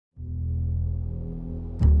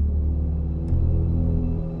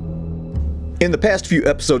In the past few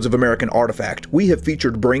episodes of American Artifact, we have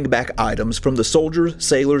featured bring-back items from the soldiers,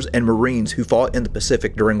 sailors, and Marines who fought in the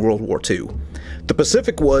Pacific during World War II. The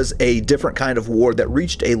Pacific was a different kind of war that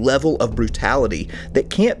reached a level of brutality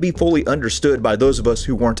that can't be fully understood by those of us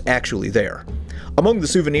who weren't actually there. Among the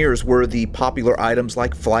souvenirs were the popular items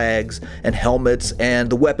like flags and helmets and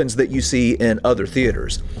the weapons that you see in other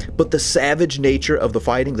theaters. But the savage nature of the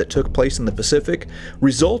fighting that took place in the Pacific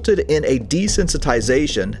resulted in a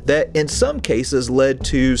desensitization that in some cases led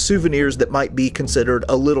to souvenirs that might be considered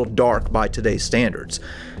a little dark by today's standards.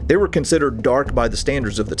 They were considered dark by the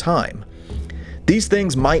standards of the time. These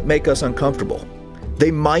things might make us uncomfortable.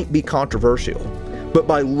 They might be controversial. But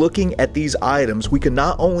by looking at these items, we can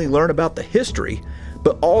not only learn about the history,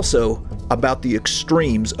 but also about the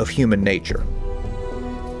extremes of human nature.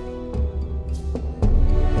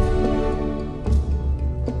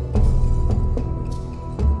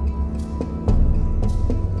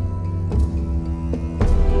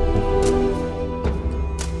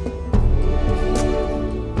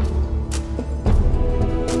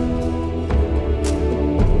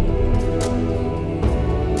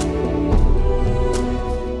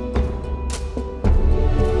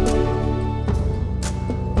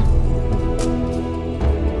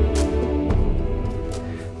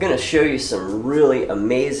 I'm going to show you some really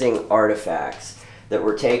amazing artifacts that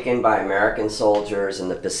were taken by American soldiers in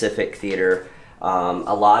the Pacific theater.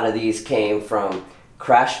 A lot of these came from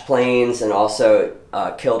crashed planes and also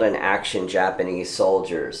killed in action Japanese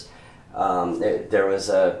soldiers. There was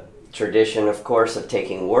a tradition, of course, of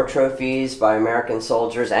taking war trophies by American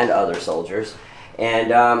soldiers and other soldiers. And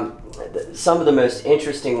some of the most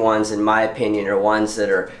interesting ones, in my opinion, are ones that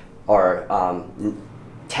are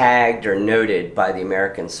tagged or noted by the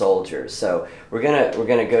American soldiers. So we're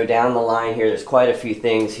gonna go down the line here. There's quite a few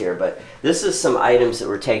things here, but this is some items that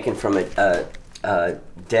were taken from a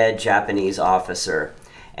dead Japanese officer,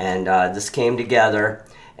 and this came together.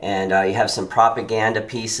 And you have some propaganda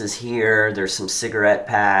pieces here. There's some cigarette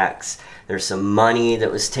packs. There's some money that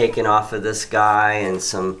was taken off of this guy, and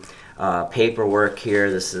some paperwork here.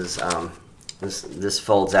 This is this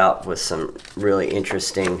folds out with some really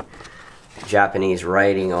interesting Japanese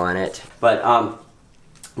writing on it. But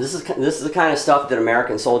this is the kind of stuff that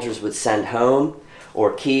American soldiers would send home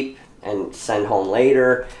or keep and send home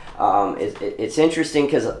later. It's interesting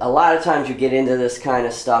because a lot of times you get into this kind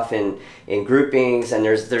of stuff in groupings, and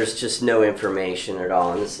there's just no information at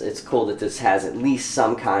all. And it's cool that this has at least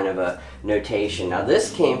some kind of a notation. Now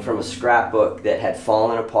this came from a scrapbook that had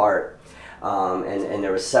fallen apart, and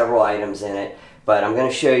there were several items in it. But I'm going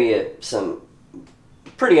to show you some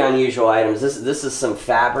pretty unusual items. This is some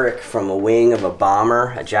fabric from a wing of a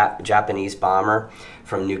bomber, a Japanese bomber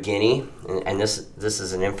from New Guinea, and this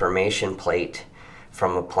is an information plate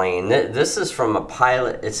from a plane. This is from a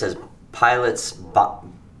pilot. It says pilot's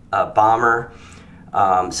bomber.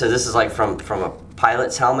 So this is like from a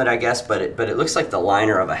pilot's helmet, I guess, but it looks like the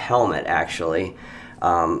liner of a helmet actually.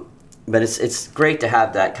 But it's great to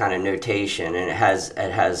have that kind of notation, and it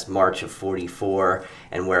has March of '44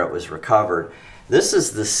 and where it was recovered. This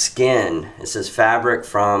is the skin. It says fabric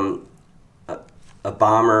from a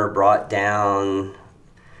bomber brought down.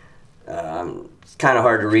 It's kind of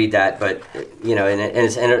hard to read that, but you know, and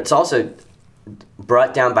it's also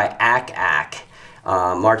brought down by AK,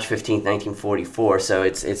 March 15th, 1944. So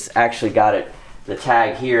it's actually got the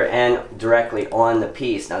tag here and directly on the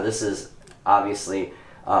piece. Now this is obviously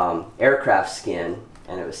aircraft skin,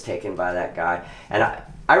 and it was taken by that guy. And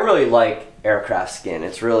I really like aircraft skin.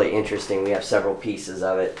 It's really interesting. We have several pieces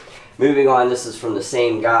of it. Moving on, this is from the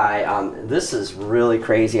same guy. This is really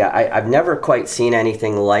crazy. I've never quite seen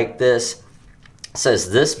anything like this. It says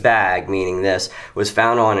this bag, meaning this, was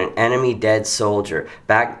found on an enemy dead soldier.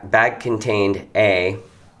 Bag contained A,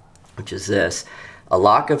 which is this, a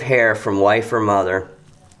lock of hair from wife or mother.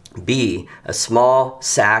 B, a small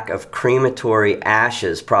sack of crematory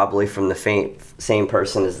ashes, probably from the same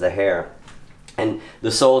person as the hair. And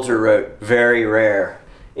the soldier wrote, very rare,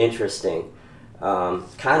 interesting.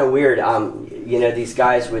 Kind of weird. You know, these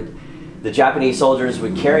guys the Japanese soldiers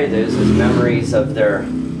would carry those as memories of their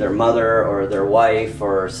mother or their wife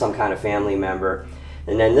or some kind of family member.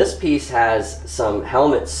 And then this piece has some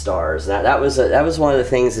helmet stars. Now that was one of the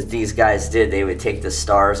things that these guys did. They would take the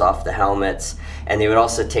stars off the helmets, and they would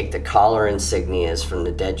also take the collar insignias from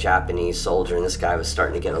the dead Japanese soldier. And this guy was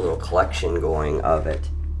starting to get a little collection going of it.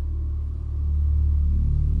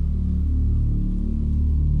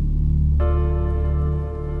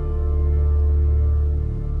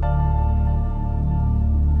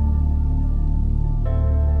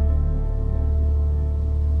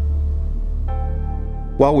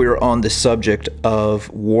 While we are on the subject of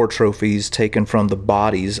war trophies taken from the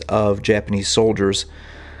bodies of Japanese soldiers,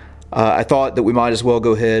 I thought that we might as well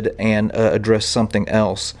go ahead and address something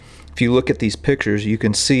else. If you look at these pictures, you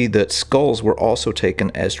can see that skulls were also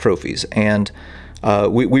taken as trophies, and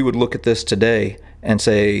we would look at this today and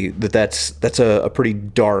say that that's a pretty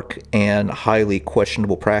dark and highly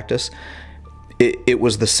questionable practice. It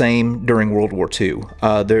was the same during World War II.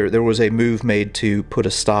 There was a move made to put a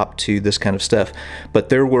stop to this kind of stuff, but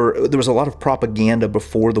there was a lot of propaganda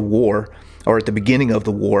before the war, or at the beginning of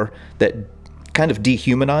the war, that kind of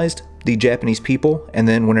dehumanized the Japanese people, and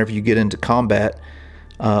then whenever you get into combat,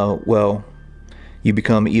 well, you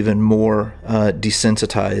become even more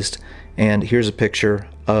desensitized. And here's a picture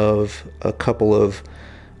of a couple of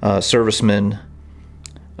servicemen,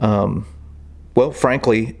 well,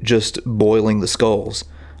 frankly, just boiling the skulls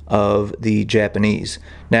of the Japanese.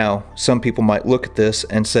 Now, some people might look at this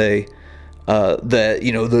and say that,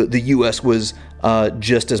 you know, the U.S. was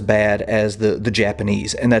just as bad as the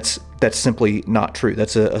Japanese, and that's simply not true.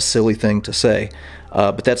 That's a silly thing to say.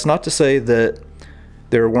 But that's not to say that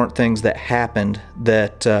there weren't things that happened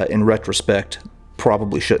that, in retrospect,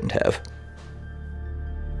 probably shouldn't have.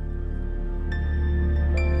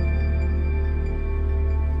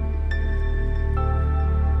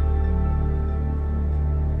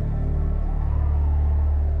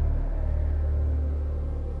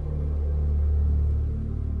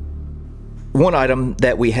 One item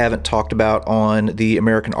that we haven't talked about on the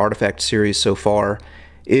American Artifact series so far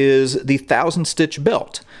is the 1,000-stitch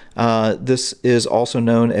belt. This is also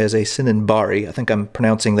known as a sinenbari. I think I'm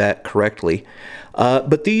pronouncing that correctly.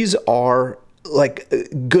 But these are like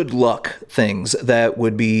good luck things that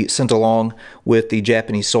would be sent along with the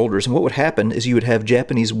Japanese soldiers. And what would happen is you would have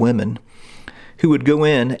Japanese women who would go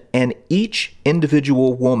in, and each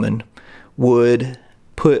individual woman would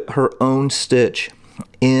put her own stitch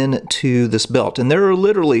into this belt, and there are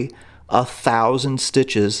literally 1,000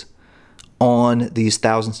 stitches on these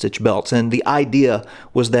 1,000-stitch belts. And the idea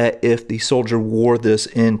was that if the soldier wore this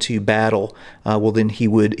into battle, well, then he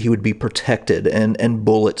would be protected, and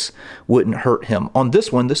bullets wouldn't hurt him. On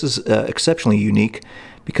this one, this is exceptionally unique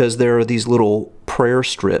because there are these little prayer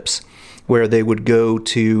strips where they would go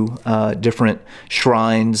to different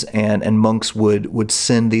shrines, and monks would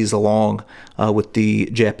send these along with the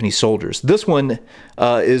Japanese soldiers. This one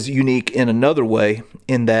is unique in another way,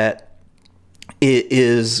 in that it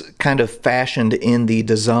is kind of fashioned in the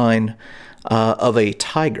design of a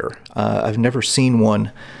tiger. I've never seen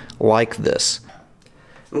one like this.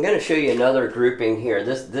 I'm going to show you another grouping here.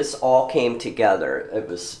 This all came together. It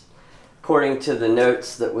was, according to the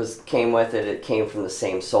notes that came with it, it came from the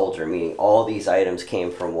same soldier, meaning all these items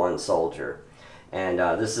came from one soldier. And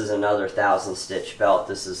this is another 1,000-stitch belt.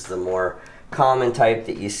 This is the more common type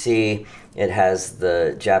that you see. It has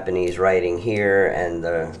the Japanese writing here and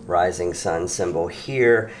the rising sun symbol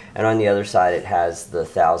here, and on the other side it has the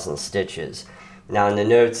 1,000 stitches. Now in the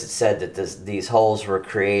notes it said that these holes were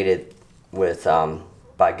created with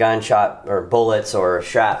by gunshot or bullets or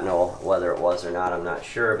shrapnel. Whether it was or not, I'm not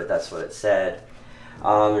sure, but that's what it said.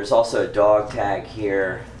 There's also a dog tag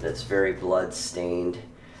here that's very blood stained.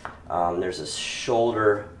 There's a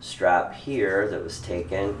shoulder strap here that was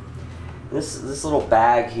taken. This little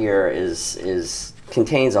bag here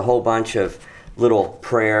contains a whole bunch of little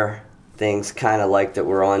prayer things, kind of like that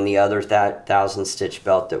were on the other 1,000-stitch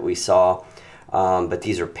belt that we saw, but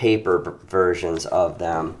these are paper versions of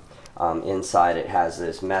them. Inside it has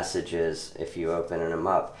those messages if you open them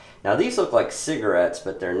up. Now these look like cigarettes,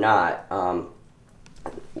 but they're not.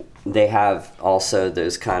 They have also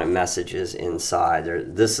those kind of messages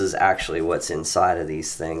inside. This is actually what's inside of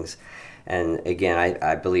these things. And again,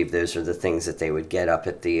 I believe those are the things that they would get up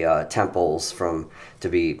at the temples for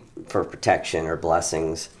protection or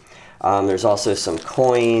blessings. There's also some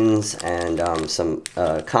coins and some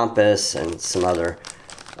compass and some other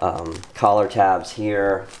collar tabs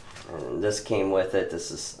here. And this came with it.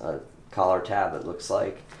 This is a collar tab, it looks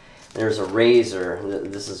like. There's a razor.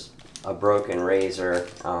 This is a broken razor.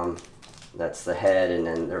 That's the head, and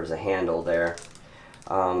then there's a handle there.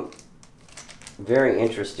 Very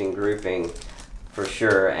interesting grouping for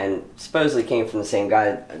sure, and supposedly came from the same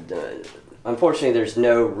guy. Unfortunately, there's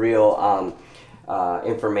no real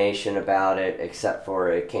information about it, except for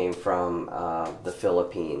it came from the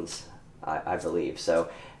Philippines, I believe. So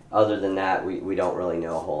other than that, we don't really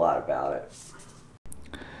know a whole lot about it.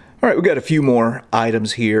 All right, we've got a few more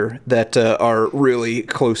items here that are really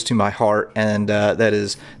close to my heart, and that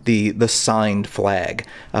is the signed flag.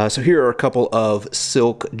 So here are a couple of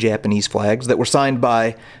silk Japanese flags that were signed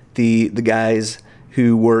by the guys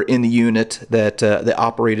who were in the unit that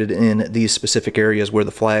operated in these specific areas where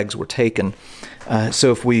the flags were taken.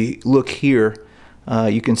 So if we look here,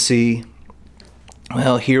 you can see,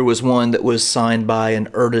 well, here was one that was signed by an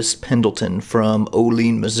Ernest Pendleton from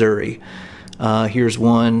Olean, Missouri. Here's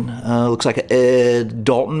one, looks like an Ed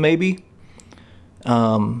Dalton maybe.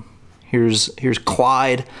 Here's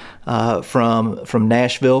Clyde from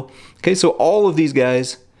Nashville. Okay, so all of these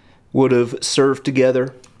guys would have served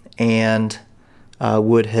together and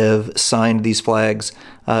would have signed these flags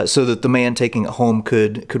so that the man taking it home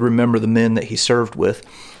could remember the men that he served with.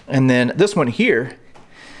 And then this one here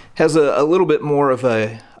has a little bit more of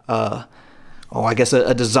a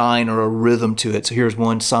design or a rhythm to it. So here's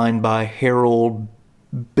one signed by Harold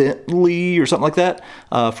Bentley or something like that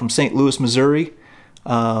from St. Louis, Missouri.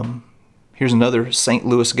 Here's another St.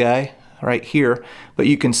 Louis guy right here. But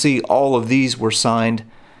you can see all of these were signed,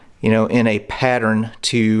 in a pattern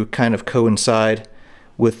to kind of coincide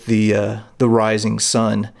with the rising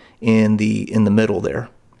sun in the middle there.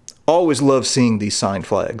 Always love seeing these signed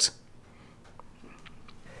flags.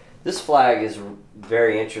 This flag is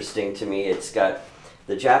very interesting to me. It's got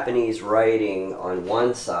the Japanese writing on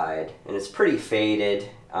one side, and it's pretty faded.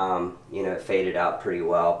 It faded out pretty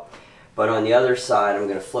well. But on the other side, I'm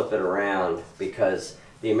going to flip it around because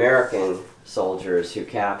the American soldiers who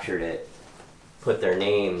captured it put their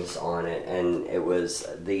names on it, and it was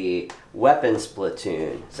the weapons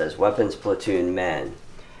platoon. It says weapons platoon men.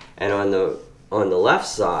 And on the left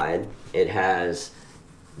side, it has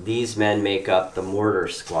these men make up the mortar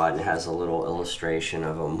squad, and it has a little illustration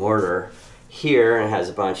of a mortar here, and it has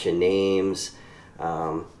a bunch of names.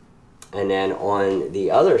 And then on the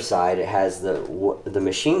other side, it has the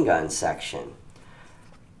machine gun section,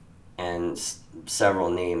 and several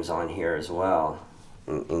names on here as well,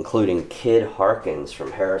 including Kid Harkins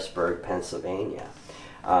from Harrisburg, Pennsylvania.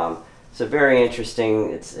 So very interesting.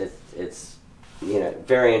 It's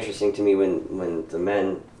very interesting to me when the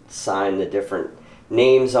men sign the different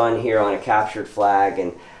names on here on a captured flag.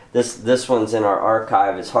 And this one's in our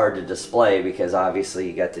archive. It's hard to display because obviously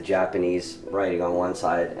you got the Japanese writing on one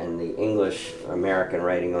side and the English American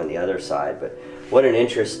writing on the other side. But what an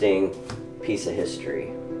interesting piece of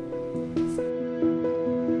history.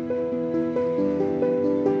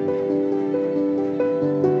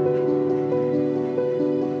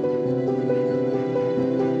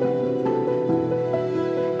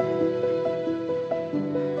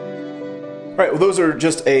 All right, well, those are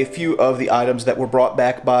just a few of the items that were brought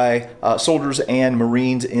back by soldiers and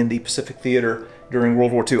Marines in the Pacific Theater during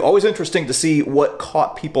World War II. Always interesting to see what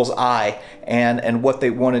caught people's eye and what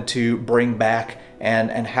they wanted to bring back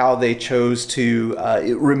and how they chose to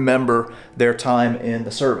remember their time in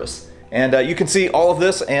the service. And you can see all of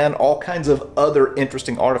this and all kinds of other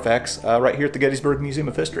interesting artifacts right here at the Gettysburg Museum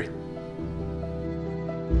of History.